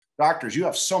Doctors, you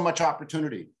have so much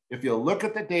opportunity. If you look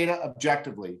at the data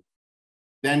objectively,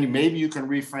 then maybe you can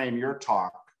reframe your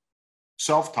talk,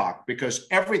 self-talk, because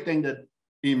everything that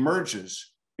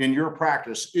emerges in your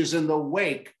practice is in the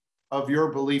wake of your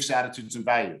beliefs, attitudes, and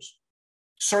values.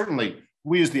 Certainly,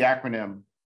 we use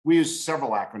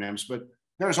several acronyms, but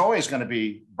there's always going to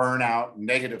be burnout,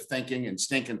 negative thinking, and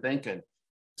stinking thinking.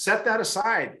 Set that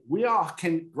aside. We all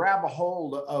can grab a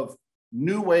hold of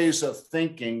new ways of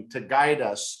thinking to guide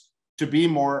us to be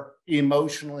more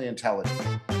emotionally intelligent.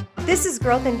 This is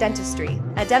Growth in Dentistry,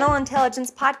 a dental intelligence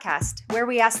podcast where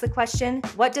we ask the question,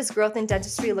 what does growth in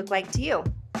dentistry look like to you?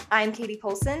 I'm Katie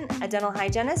Polson, a dental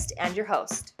hygienist and your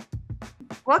host.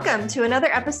 Welcome to another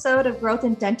episode of Growth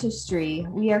in Dentistry.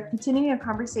 We are continuing a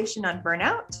conversation on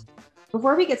burnout.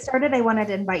 Before we get started, I wanted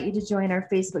to invite you to join our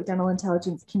Facebook Dental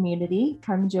Intelligence community.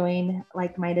 Come join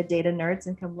like-minded data nerds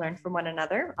and come learn from one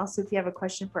another. Also, if you have a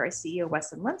question for our CEO,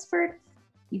 Weston Lunsford,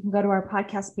 you can go to our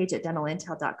podcast page at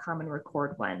dentalintel.com and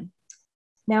record one.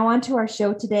 Now on to our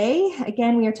show today.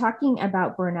 Again, we are talking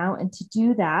about burnout. And to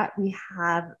do that,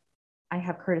 I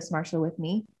have Curtis Marshall with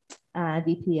me,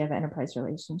 VP of Enterprise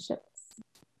Relationships.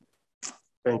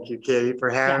 Thank you, Katie, for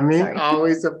having me.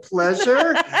 Always a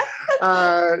pleasure.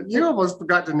 You almost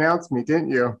forgot to announce me, didn't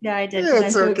you? Yeah, I did.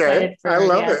 It's okay. I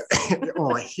love it.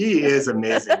 Oh, he is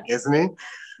amazing, isn't he?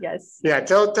 Yes. Yeah,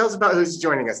 tell us about who's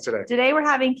joining us today. Today we're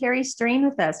having Carrie Strain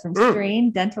with us from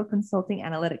Strain Dental Consulting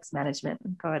Analytics Management.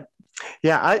 Go ahead.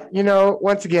 Yeah,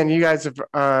 once again, you guys have,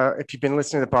 if you've been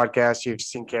listening to the podcast, you've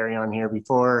seen Carrie on here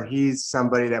before. He's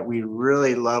somebody that we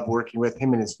really love working with,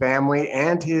 him and his family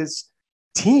and his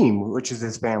team, which is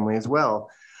his family as well.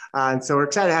 And so we're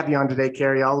excited to have you on today,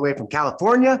 Carrie, all the way from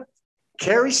California.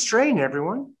 Carrie Strain,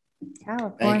 everyone.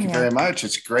 California. Thank you very much.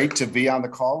 It's great to be on the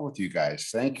call with you guys.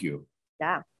 Thank you.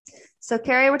 Yeah. So,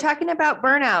 Carrie, we're talking about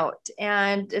burnout,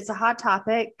 and it's a hot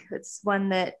topic. It's one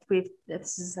that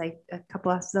this is like a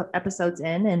couple of episodes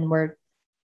in, and we're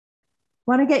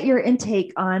want to get your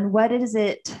intake on what is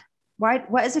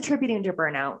attributing to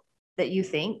burnout that you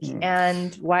think,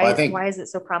 and why is it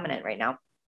so prominent right now?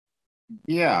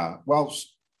 Yeah, well,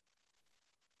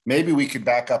 maybe we could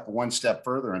back up one step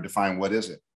further and define what is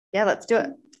it. Yeah, let's do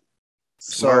it.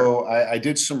 So I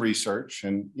did some research,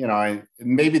 and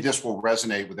maybe this will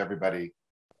resonate with everybody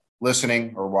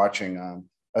listening or watching.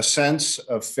 A sense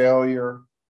of failure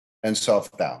and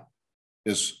self-doubt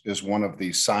is one of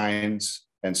the signs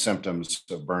and symptoms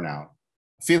of burnout.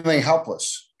 Feeling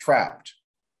helpless, trapped,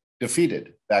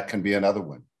 defeated, that can be another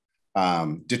one.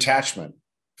 Detachment,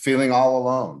 feeling all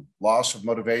alone, loss of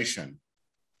motivation,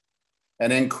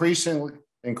 an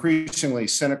increasingly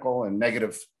cynical and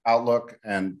negative outlook,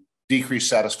 and decreased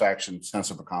satisfaction,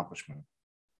 sense of accomplishment.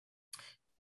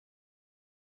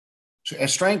 So at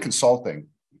Strain Consulting,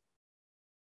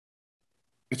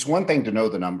 it's one thing to know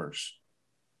the numbers.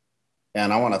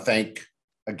 And I want to thank,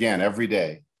 again, every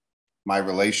day, my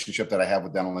relationship that I have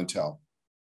with Dental Intel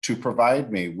to provide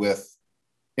me with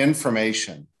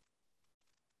information.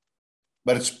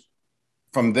 But it's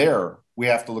from there, we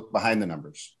have to look behind the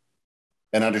numbers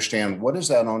and understand what is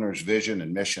that owner's vision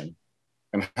and mission.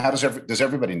 And how does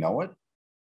everybody know it?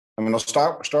 I mean, I'll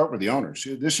start with the owners.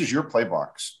 This is your play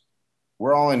box.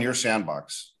 We're all in your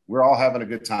sandbox. We're all having a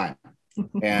good time.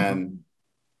 And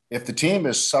if the team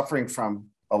is suffering from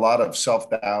a lot of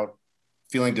self-doubt,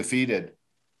 feeling defeated,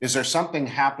 is there something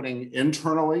happening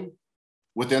internally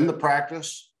within the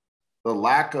practice? The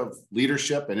lack of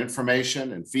leadership and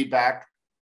information and feedback?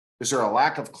 Is there a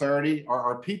lack of clarity?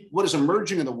 What is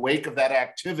emerging in the wake of that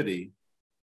activity?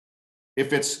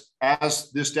 If it's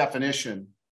as this definition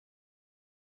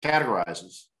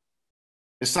categorizes,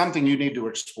 is something you need to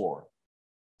explore.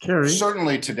 Carrie.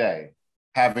 Certainly today,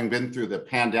 having been through the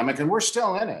pandemic, and we're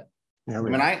still in it.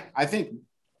 Yeah, I think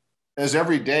as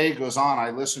every day goes on, I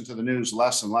listen to the news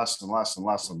less and less and less and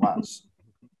less and less.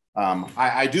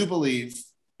 I do believe,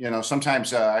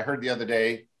 sometimes I heard the other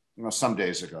day, some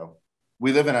days ago,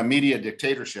 we live in a media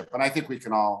dictatorship, and I think we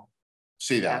can all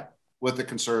see that with the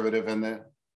conservative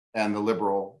and the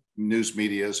liberal news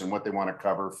medias and what they want to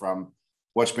cover, from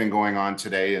what's been going on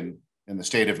today in the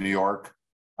state of New York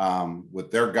with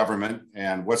their government,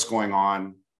 and what's going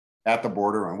on at the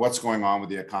border, and what's going on with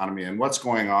the economy, and what's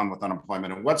going on with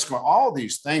unemployment, and all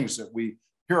these things that we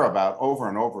hear about over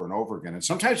and over and over again. And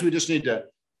sometimes we just need to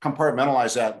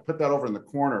compartmentalize that, put that over in the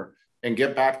corner, and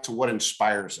get back to what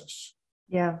inspires us.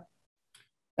 Yeah.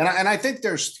 And I think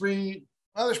there's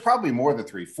there's probably more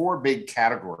than four big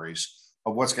categories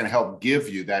of what's going to help give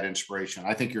you that inspiration.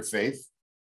 I think your faith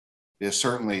is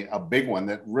certainly a big one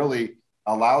that really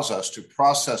allows us to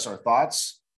process our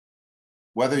thoughts,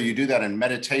 whether you do that in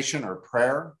meditation or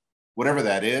prayer, whatever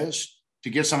that is, to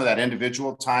get some of that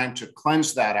individual time to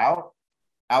cleanse that out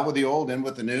with the old, in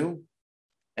with the new.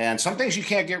 And some things you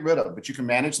can't get rid of, but you can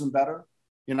manage them better.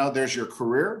 You know, there's your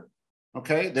career,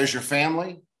 okay? There's your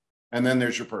family, and then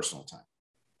there's your personal time.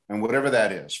 And whatever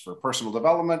that is for personal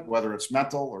development, whether it's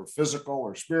mental or physical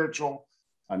or spiritual,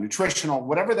 nutritional,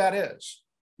 whatever that is,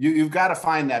 you've got to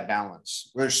find that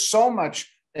balance. There's so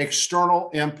much external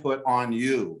input on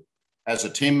you as a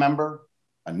team member,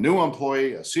 a new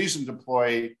employee, a seasoned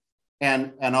employee,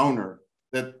 and an owner,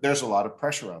 that there's a lot of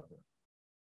pressure out there.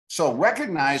 So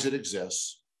recognize it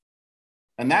exists.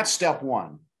 And that's step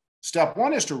one. Step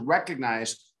one is to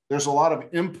recognize there's a lot of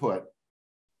input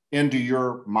into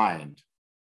your mind.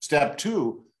 Step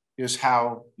two is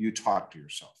how you talk to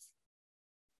yourself.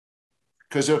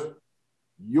 Because if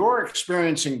you're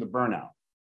experiencing the burnout,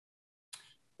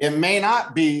 it may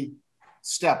not be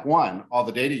step one, all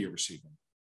the data you're receiving.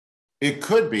 It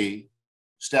could be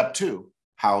step two,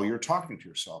 how you're talking to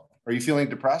yourself. Are you feeling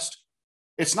depressed?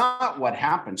 It's not what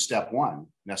happened, step one,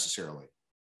 necessarily,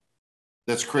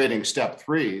 that's creating step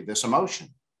three, this emotion.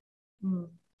 Mm.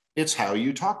 It's how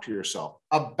you talk to yourself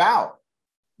about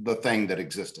the thing that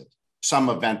existed, some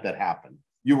event that happened.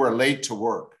 You were late to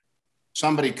work.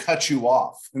 Somebody cut you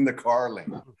off in the car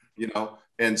lane, you know,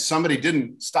 and somebody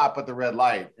didn't stop at the red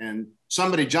light, and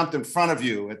somebody jumped in front of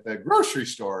you at the grocery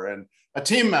store, and a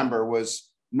team member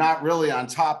was not really on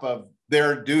top of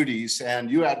their duties,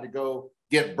 and you had to go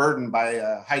get burdened by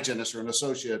a hygienist or an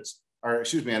associate's, or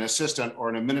excuse me, an assistant or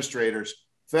an administrator's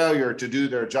failure to do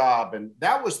their job. And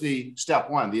that was the step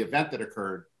one, the event that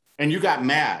occurred, and you got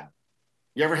mad.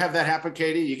 You ever have that happen,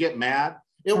 Katie? You get mad?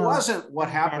 It wasn't what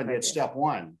happened at step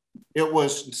one. It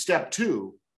was step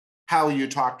two, how you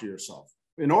talk to yourself.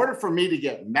 In order for me to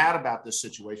get mad about this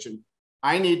situation,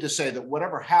 I need to say that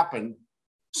whatever happened,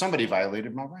 somebody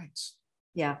violated my rights.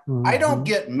 Yeah. Mm-hmm. I don't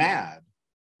get mad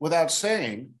without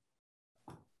saying,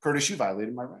 Curtis, you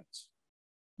violated my rights.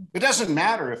 It doesn't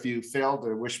matter if you failed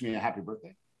to wish me a happy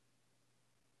birthday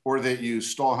or that you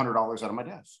stole $100 out of my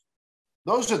desk.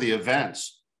 Those are the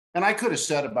events. And I could have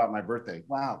said about my birthday,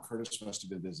 wow, Curtis must have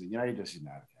been busy. You know, he's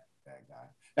not a bad guy.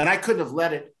 And I couldn't have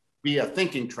let it be a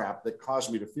thinking trap that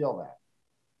caused me to feel that.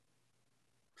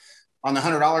 On the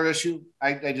 $100 issue,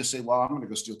 I just say, well, I'm going to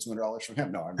go steal $200 from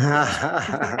him. No, I'm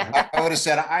not. I would have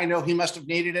said, I know he must have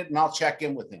needed it, and I'll check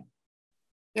in with him.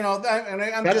 You know,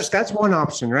 that's one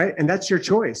option, right? And that's your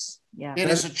choice. Yeah, it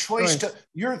is a choice.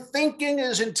 Your thinking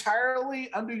is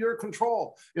entirely under your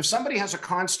control. If somebody has a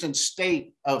constant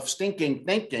state of stinking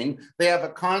thinking, they have a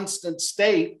constant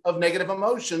state of negative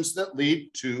emotions that lead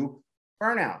to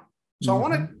burnout.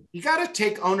 So you got to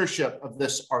take ownership of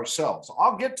this ourselves.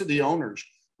 I'll get to the owner's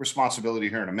responsibility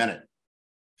here in a minute.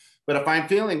 But if I'm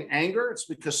feeling anger, it's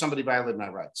because somebody violated my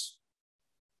rights.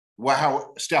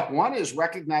 Wow. Step one is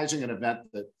recognizing an event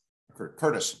that occurred.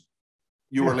 Curtis,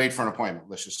 you were late for an appointment,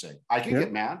 let's just say. I can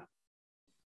get mad,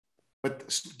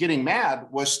 but getting mad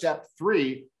was step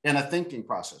three in a thinking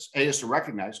process. A is to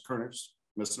recognize Curtis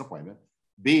missed an appointment.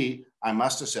 B, I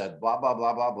must have said blah, blah,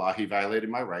 blah, blah, blah. He violated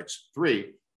my rights.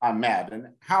 3, I'm mad. And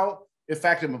how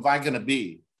effective am I going to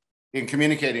be in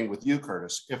communicating with you,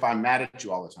 Curtis, if I'm mad at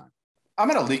you all the time? I'm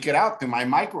going to leak it out through my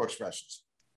micro expressions.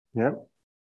 Yep.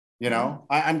 You know,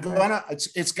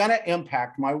 it's going to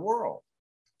impact my world.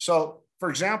 So, for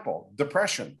example,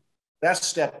 depression, that's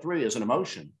step 3 is an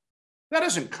emotion. That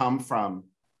doesn't come from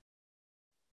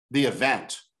the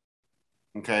event.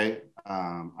 Okay.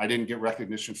 I didn't get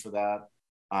recognition for that.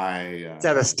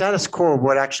 That a status quo of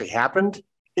what actually happened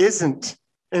isn't.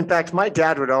 In fact, my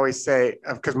dad would always say,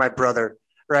 because my brother,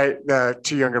 right, the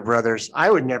 2 younger brothers, I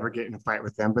would never get in a fight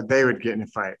with them, but they would get in a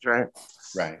fight, right?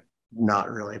 Right.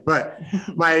 Not really. But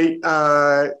my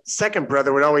second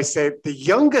brother would always say, the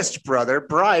youngest brother,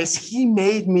 Bryce, he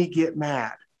made me get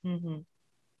mad. Mm-hmm.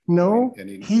 No,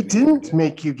 he didn't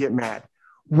make you get mad.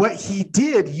 What he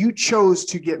did, you chose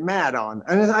to get mad on.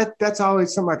 And that's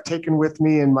always something I've taken with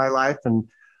me in my life. And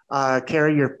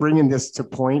Carrie, you're bringing this to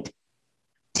point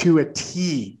to a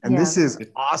T. And this is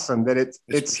awesome that it's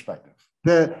perspective.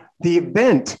 The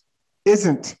event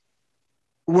isn't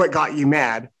what got you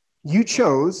mad. You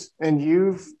chose,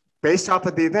 and based off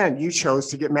of the event, you chose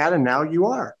to get mad, and now you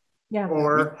are. Yeah.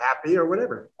 Or happy or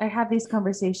whatever. I have these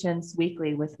conversations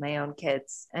weekly with my own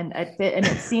kids, and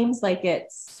it seems like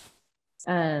it's,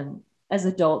 as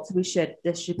adults,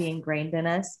 this should be ingrained in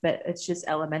us, but it's just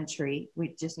elementary. We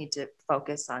just need to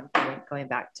focus on going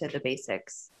back to the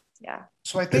basics. Yeah.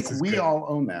 So I think we all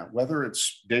own that, whether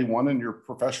it's day one in your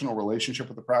professional relationship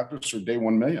with the practice or day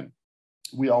 1 million,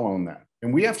 we all own that.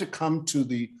 And we have to come to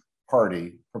the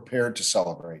party prepared to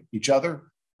celebrate each other,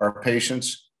 our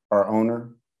patients, our owner,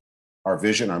 our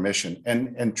vision, our mission,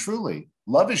 and truly,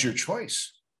 love is your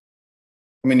choice.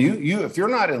 I mean, you if you're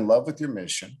not in love with your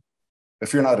mission,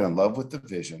 if you're not in love with the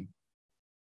vision,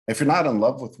 if you're not in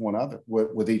love with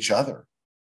with each other,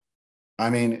 I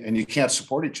mean, and you can't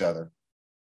support each other,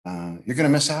 you're going to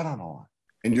miss out on a lot,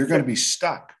 and you're going to be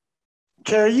stuck.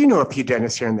 Carrie, you know a few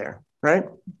dentists here and there, right?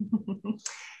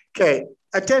 Okay,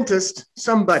 a dentist,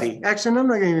 somebody, actually, I'm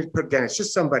not going to put dentist,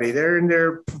 just somebody, they're in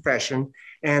their profession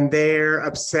and they're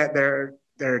upset,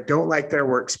 they don't like their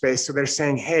workspace. So they're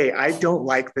saying, hey, I don't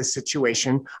like this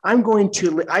situation. I want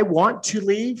to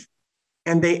leave.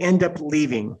 And they end up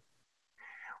leaving.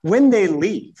 When they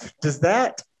leave, does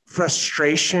that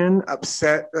frustration,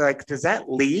 upset, like, does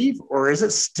that leave, or is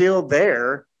it still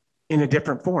there in a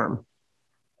different form?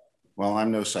 Well,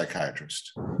 I'm no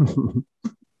psychiatrist,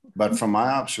 but from my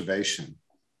observation,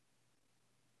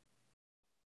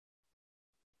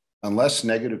 unless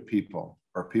negative people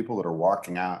or people that are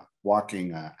walking out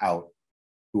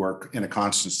who are in a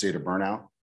constant state of burnout,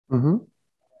 mm-hmm.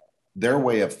 their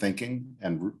way of thinking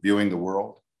and viewing the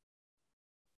world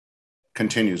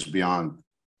continues beyond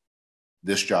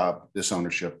this job, this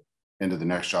ownership, into the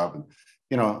next job. And,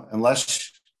 you know,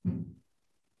 unless,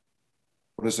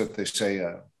 what is it they say?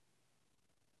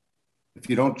 If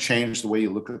you don't change the way you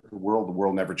look at the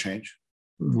world never change.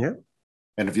 Yeah.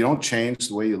 And if you don't change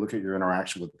the way you look at your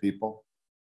interaction with people,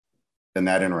 then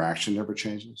that interaction never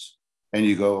changes. And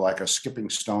you go like a skipping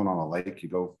stone on a lake. You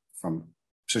go from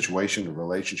situation to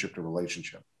relationship to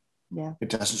relationship. Yeah. It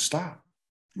doesn't stop.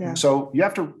 Yeah. So you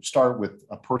have to start with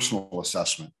a personal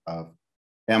assessment of,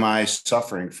 am I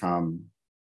suffering from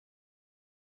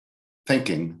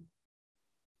thinking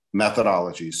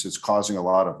methodologies that's causing a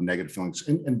lot of negative feelings?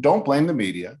 And don't blame the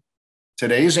media.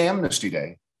 Today's Amnesty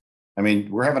Day. I mean,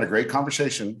 we're having a great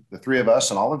conversation, the three of us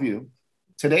and all of you.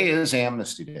 Today is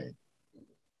Amnesty Day.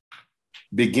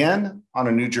 Begin on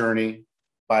a new journey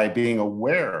by being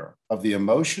aware of the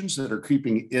emotions that are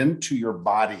creeping into your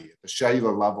body at the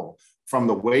cellular level from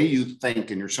the way you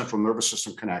think and your central nervous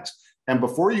system connects. And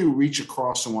before you reach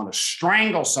across and want to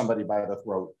strangle somebody by the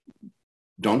throat,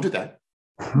 don't do that.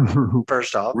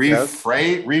 First off,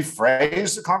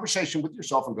 rephrase the conversation with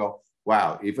yourself and go,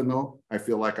 wow, even though I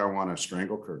feel like I want to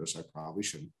strangle Curtis, I probably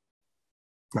shouldn't.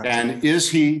 And is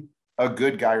he a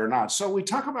good guy or not? So we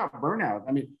talk about burnout.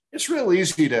 I mean, it's real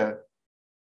easy to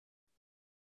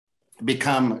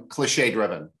become cliche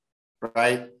driven,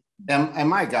 right? And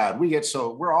my God,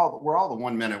 we're all the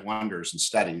 1 minute wonders and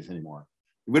studies anymore.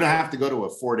 We don't have to go to a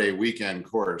 4-day weekend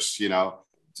course, you know,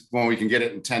 when we can get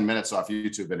it in 10 minutes off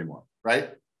YouTube anymore,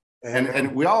 right?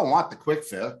 And we all want the quick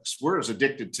fix. We're as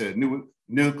addicted to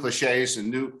new cliches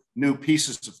and new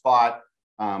pieces of thought,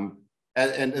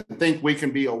 and think we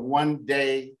can be a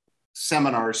 1-day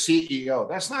seminar CEO.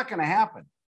 That's not going to happen.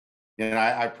 And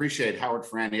I appreciate Howard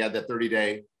Ferrand. He had that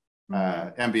 30-day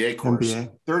MBA course,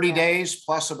 30 days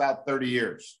plus about 30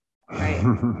 years. Right.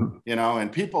 You know, and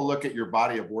people look at your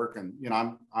body of work, and, you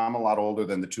know, I'm a lot older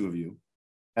than the two of you.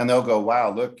 And they'll go,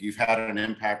 wow, look, you've had an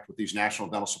impact with these national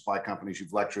dental supply companies.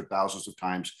 You've lectured thousands of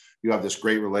times. You have this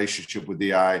great relationship with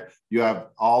DI. You have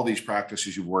all these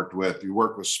practices you've worked with. You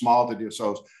work with small to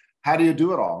DSOs. How do you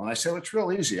do it all? And I say, well, it's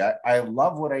real easy. I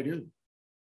love what I do.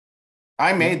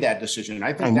 I made that decision.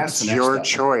 I think and that's the your next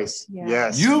step. choice. Yeah.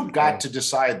 Yes. You've got to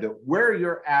decide that where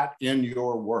you're at in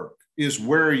your work is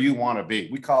where you want to be.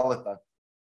 We call it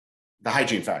the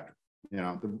hygiene factor. You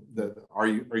know, are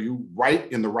you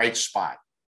right in the right spot?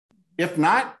 If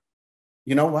not,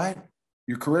 you know what?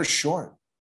 Your career's short.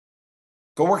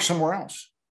 Go work somewhere else.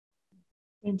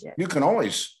 Change it. You can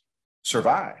always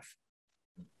survive.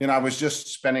 You know, I was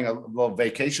just spending a little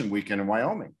vacation weekend in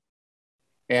Wyoming,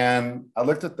 and I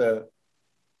looked at the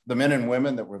men and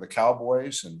women that were the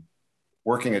cowboys and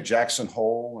working at Jackson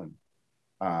Hole,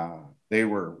 and they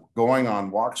were going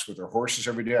on walks with their horses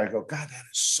every day. I go, God, that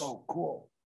is so cool.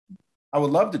 I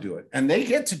would love to do it. And they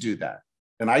get to do that.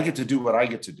 And I get to do what I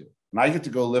get to do. And I get to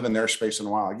go live in their space in a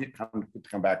while. I get to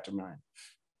come back to mine.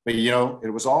 But, you know, it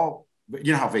was all,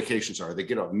 you know how vacations are. They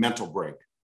get a mental break.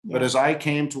 Yeah. But as I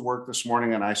came to work this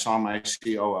morning and I saw my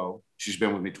COO, she's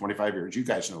been with me 25 years. You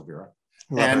guys know Vera.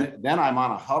 And then I'm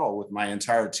on a huddle with my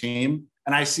entire team,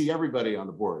 and I see everybody on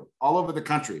the board all over the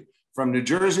country, from New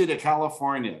Jersey to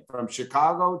California, from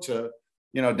Chicago to,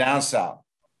 you know, down south.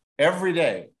 Every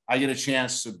day I get a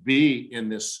chance to be in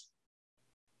this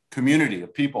community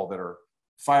of people that are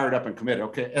fired up and committed.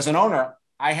 Okay, as an owner,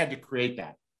 I had to create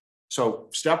that. So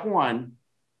step one,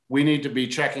 we need to be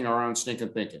checking our own stinking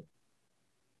thinking.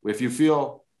 If you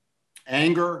feel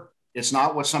anger, it's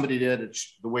not what somebody did.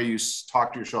 It's the way you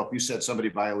talk to yourself. You said somebody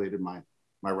violated my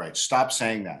rights. Stop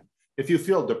saying that. If you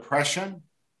feel depression,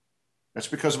 That's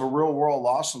because of a real world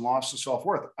loss and loss of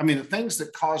self-worth. I mean, the things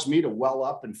that cause me to well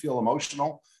up and feel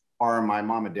emotional are my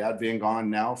mom and dad being gone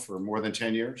now for more than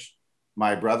 10 years.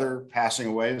 My brother passing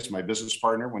away as my business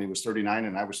partner when he was 39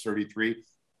 and I was 33,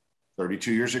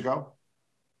 32 years ago.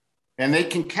 And they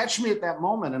can catch me at that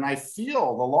moment and I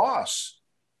feel the loss,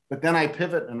 but then I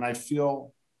pivot and I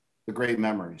feel the great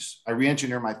memories. I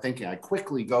re-engineer my thinking. I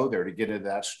quickly go there to get into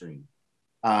that stream.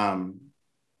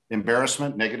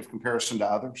 Embarrassment, negative comparison to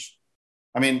others.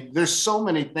 I mean, there's so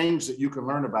many things that you can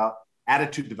learn about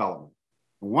attitude development.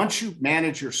 Once you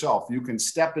manage yourself, you can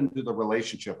step into the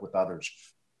relationship with others.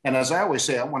 And as I always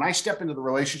say, when I step into the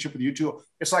relationship with you two,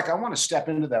 it's like I want to step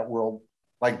into that world,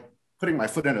 like putting my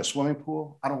foot in a swimming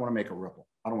pool. I don't want to make a ripple.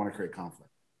 I don't want to create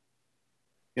conflict.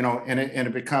 You know, and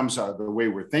it becomes the way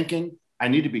we're thinking. I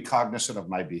need to be cognizant of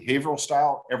my behavioral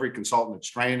style. Every consultant that's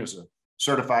trained is a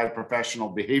certified professional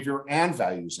behavior and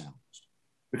values analyst,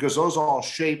 because those all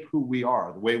shape who we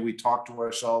are, the way we talk to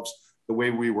ourselves, the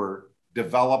way we were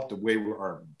developed, the way we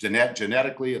are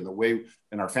genetically, and the way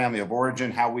in our family of origin,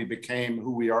 how we became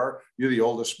who we are. You're the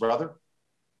oldest brother,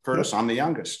 Curtis. I'm the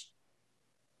youngest,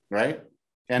 right?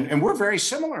 And we're very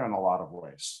similar in a lot of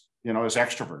ways, you know, as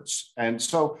extroverts. And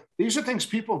so these are things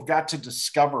people have got to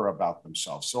discover about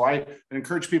themselves. So I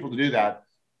encourage people to do that.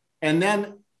 And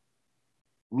then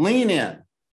lean in.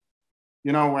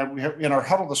 You know, in our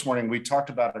huddle this morning, we talked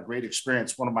about a great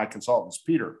experience. One of my consultants,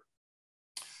 Peter,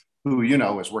 who, you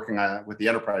know, is working with the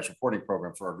enterprise reporting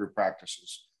program for our group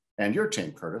practices and your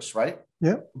team, Curtis, right?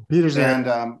 Yeah. Peter's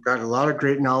got a lot of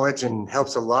great knowledge and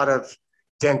helps a lot of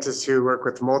dentists who work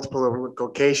with multiple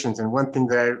locations. And one thing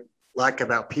that I like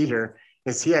about Peter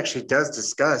is he actually does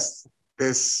discuss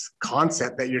this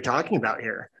concept that you're talking about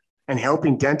here and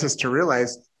helping dentists to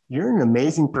realize you're an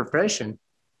amazing profession.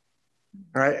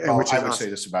 Right. Well, I would say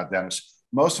this about dentists.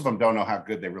 Most of them don't know how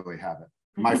good they really have it.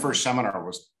 My first seminar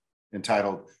was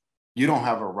entitled, "You don't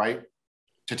have a right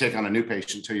to take on a new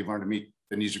patient until you've learned to meet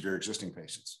the needs of your existing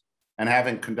patients." And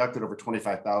having conducted over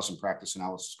 25,000 practice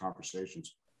analysis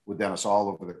conversations with dentists all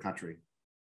over the country,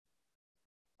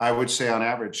 I would say on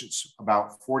average, it's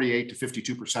about 48 to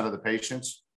 52% of the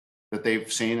patients that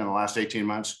they've seen in the last 18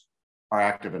 months are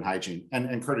active in hygiene.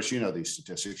 And Curtis, you know these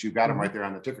statistics. You've got them right there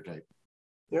on the ticker tape.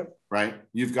 Yep. Right.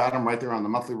 You've got them right there on the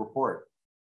monthly report.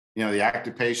 You know, the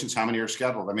active patients, how many are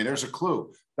scheduled? I mean, there's a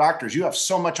clue. Doctors, you have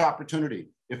so much opportunity.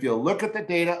 If you look at the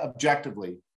data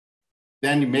objectively,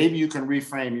 then maybe you can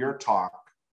reframe your talk,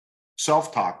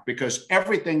 self-talk, because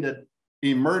everything that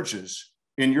emerges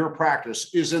in your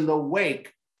practice is in the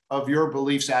wake of your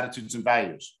beliefs, attitudes, and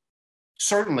values.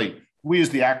 Certainly, we use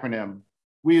the acronym,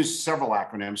 we use several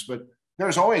acronyms, but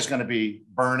there's always going to be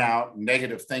burnout,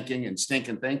 negative thinking, and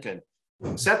stinking thinking.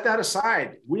 Set that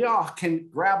aside. We all can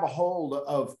grab a hold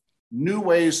of new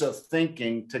ways of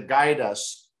thinking to guide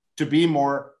us to be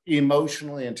more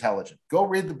emotionally intelligent. Go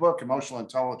read the book, Emotional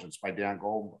Intelligence by Dan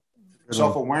Goleman.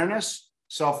 Self-awareness,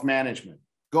 self-management.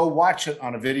 Go watch it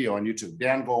on a video on YouTube,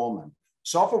 Dan Goleman.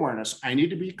 Self-awareness, I need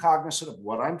to be cognizant of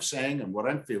what I'm saying and what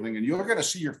I'm feeling. And you're going to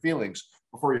see your feelings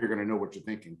before you're going to know what you're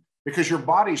thinking, because your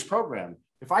body's programmed.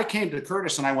 If I came to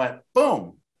Curtis and I went,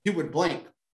 boom, he would blink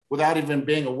without even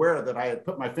being aware that I had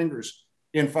put my fingers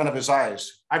in front of his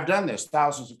eyes. I've done this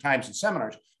thousands of times in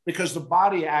seminars because the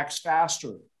body acts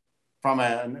faster from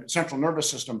a central nervous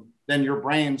system than your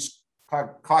brain's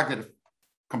cognitive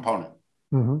component.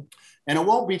 Mm-hmm. And it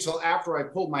won't be till after I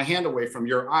pulled my hand away from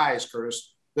your eyes,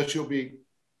 Curtis, that you'll be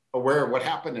aware of what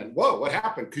happened and, whoa, what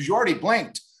happened? Because you already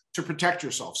blinked to protect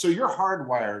yourself. So you're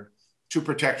hardwired to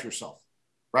protect yourself,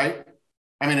 right?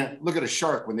 I mean, look at a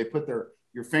shark when they put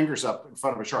your fingers up in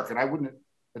front of a shark, and I wouldn't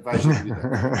advise you to do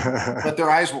that, but their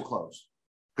eyes will close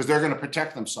because they're going to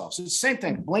protect themselves. It's the same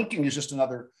thing. Blinking is just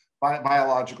another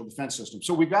biological defense system.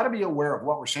 So we've got to be aware of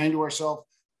what we're saying to ourselves.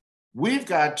 We've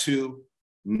got to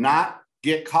not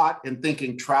get caught in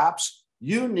thinking traps.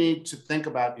 You need to think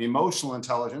about emotional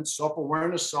intelligence,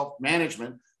 self-awareness,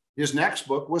 self-management. His next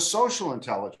book was social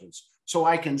intelligence. So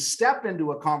I can step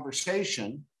into a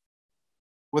conversation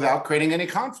without creating any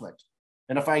conflict.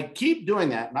 And if I keep doing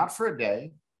that, not for a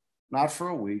day, not for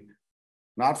a week,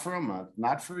 not for a month,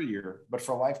 not for a year, but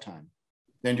for a lifetime,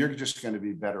 then you're just going to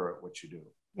be better at what you do.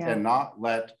 Yeah. And not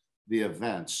let the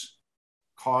events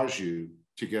cause you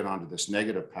to get onto this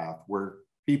negative path where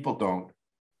people don't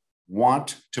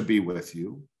want to be with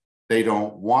you. They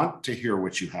don't want to hear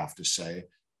what you have to say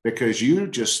because you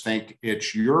just think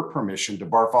it's your permission to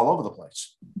barf all over the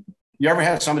place. You ever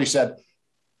had somebody said,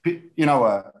 you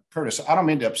know, Curtis, I don't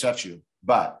mean to upset you,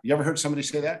 but you ever heard somebody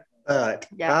say that?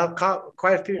 Yeah,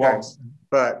 quite a few times,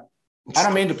 but I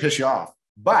don't mean to piss you off,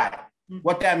 but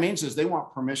what that means is they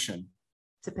want permission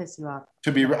To piss you off.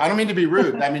 I don't mean to be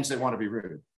rude. That means they want to be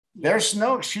rude. There's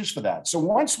no excuse for that. So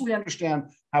once we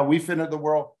understand how we fit into the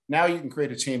world, now you can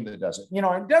create a team that does it.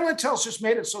 And Dental Intel's just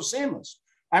made it so seamless.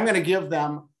 I'm going to give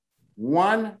them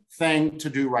one thing to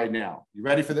do right now. You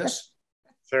ready for this?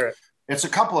 Sure. It's a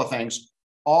couple of things,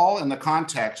 all in the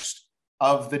context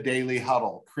of the daily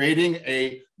huddle, creating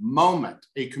a moment,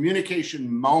 a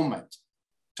communication moment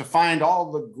to find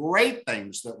all the great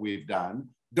things that we've done.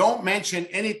 Don't mention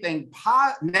anything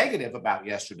negative about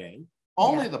yesterday,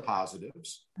 only the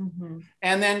positives. Mm-hmm.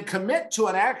 And then commit to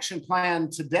an action plan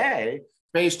today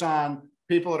based on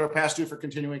people that are past due for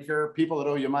continuing care, people that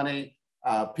owe you money,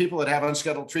 people that have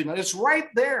unscheduled treatment. It's right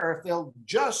there if they'll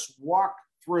just walk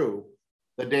through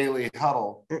the daily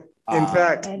huddle. In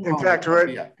fact,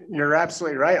 you're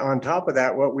absolutely right. On top of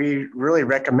that, what we really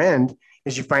recommend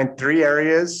is you find 3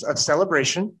 areas of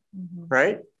celebration,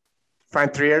 right?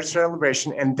 Find 3 areas of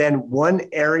celebration and then 1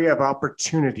 area of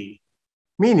opportunity,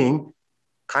 meaning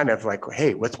kind of like,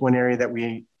 hey, what's one area that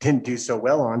we didn't do so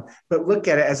well on? But look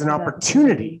at it as an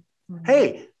opportunity.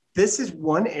 Hey, this is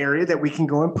one area that we can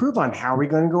go improve on. How are we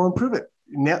going to go improve it?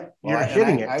 You're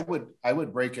hitting it. I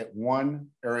would break it 1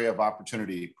 area of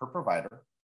opportunity per provider.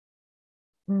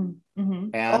 And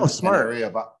smart. An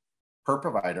area per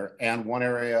provider and 1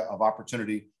 area of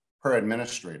opportunity per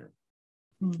administrator.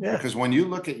 Yeah. Because when you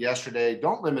look at yesterday,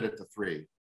 don't limit it to 3.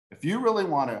 If you really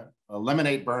want to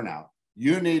eliminate burnout,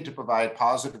 you need to provide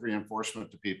positive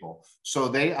reinforcement to people so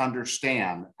they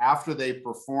understand after they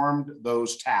performed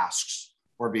those tasks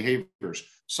or behaviors,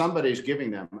 somebody's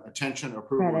giving them attention,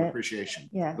 approval, and appreciation.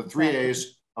 Yeah, the 3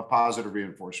 A's of positive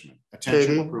reinforcement. Attention,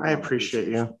 Katie, approval, I appreciate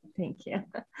you. Thank you.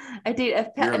 I do.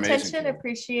 Attention,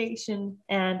 appreciation,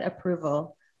 and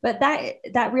approval. But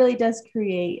that really does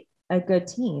create a good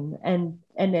team, and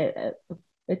it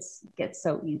gets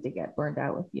so easy to get burned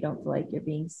out if you don't feel like you're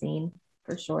being seen,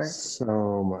 for sure.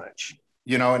 So much.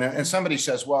 And somebody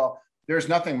says, well, there's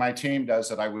nothing my team does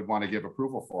that I would want to give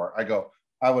approval for. I go,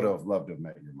 I would have loved to have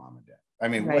met your mom and dad. I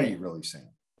mean, What are you really saying?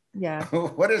 Yeah.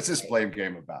 What is this blame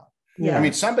game about? Yeah. I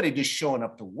mean, somebody just showing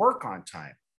up to work on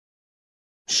time.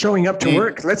 Showing up to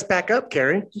work. Let's back up,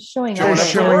 Carrie. Just showing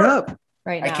up.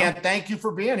 Right now. I can't thank you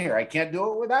for being here. I can't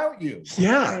do it without you.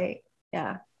 Yeah. Right.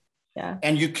 Yeah. Yeah.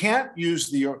 And you can't use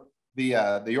the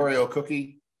Oreo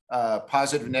cookie,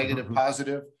 positive, negative,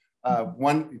 positive,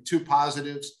 2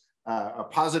 positives, a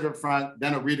positive front,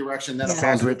 then a redirection, then a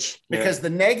sandwich. Because the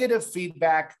negative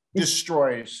feedback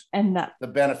destroys the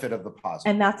benefit of the positive.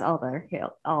 And that's all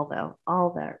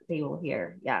they will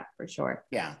hear. Yeah, for sure.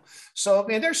 Yeah. So, I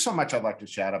mean, there's so much I'd like to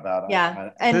chat about.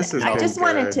 Yeah. And I just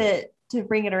wanted to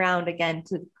bring it around again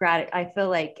to gratitude. I feel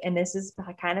like, and this has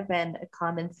kind of been a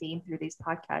common theme through these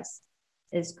podcasts,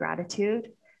 is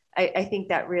gratitude. I think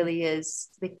that really is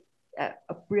a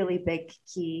really big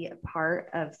key part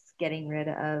of getting rid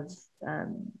of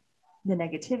the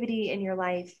negativity in your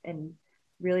life and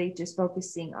really just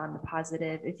focusing on the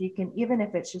positive. If you can, even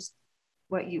if it's just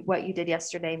what you did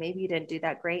yesterday, maybe you didn't do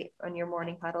that great on your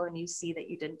morning huddle and you see that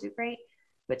you didn't do great,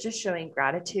 but just showing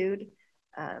gratitude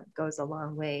goes a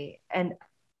long way. And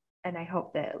I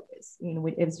hope that,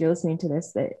 as you're listening to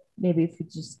this, that maybe if you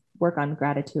just work on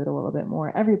gratitude a little bit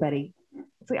more, everybody,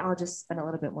 if we all just spend a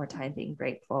little bit more time being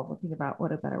grateful, looking about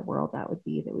what a better world that would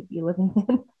be living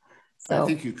in. So I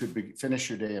think you could finish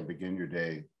your day and begin your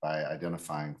day by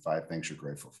identifying 5 things you're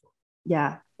grateful for.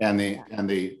 Yeah. And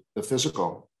the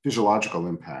physiological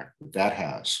impact that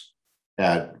has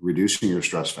at reducing your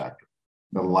stress factor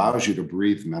that allows you to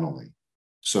breathe mentally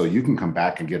so you can come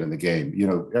back and get in the game.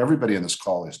 Everybody in this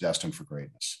call is destined for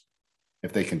greatness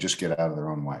if they can just get out of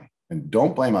their own way. And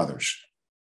don't blame others.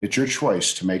 It's your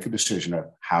choice to make a decision of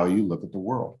how you look at the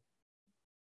world.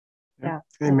 Yeah.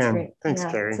 Amen. Thanks,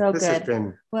 Carrie. So this good. has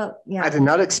been, yeah. I did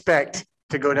not expect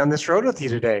to go down this road with you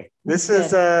today. This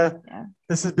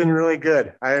has been really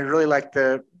good. I really like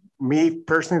me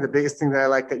personally, the biggest thing that I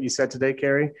like that you said today,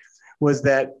 Carrie, was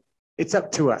that it's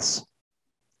up to us.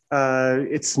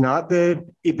 It's not the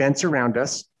events around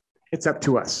us. It's up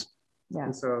to us. Yeah.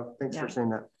 And so thanks for saying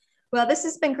that. Well, this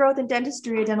has been Growth in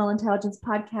Dentistry, a dental intelligence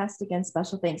podcast. Again,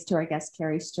 special thanks to our guest,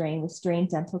 Carrie Strain, with Strain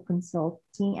Dental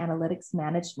Consulting Analytics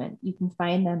Management. You can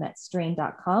find them at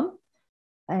strain.com.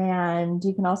 And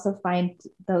you can also find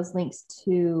those links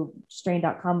to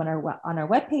strain.com on our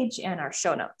webpage and our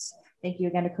show notes. Thank you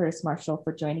again to Curtis Marshall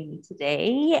for joining me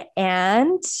today,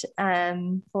 and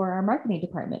for our marketing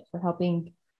department for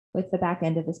helping with the back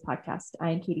end of this podcast.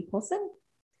 I am Katie Poulsen.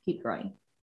 Keep growing.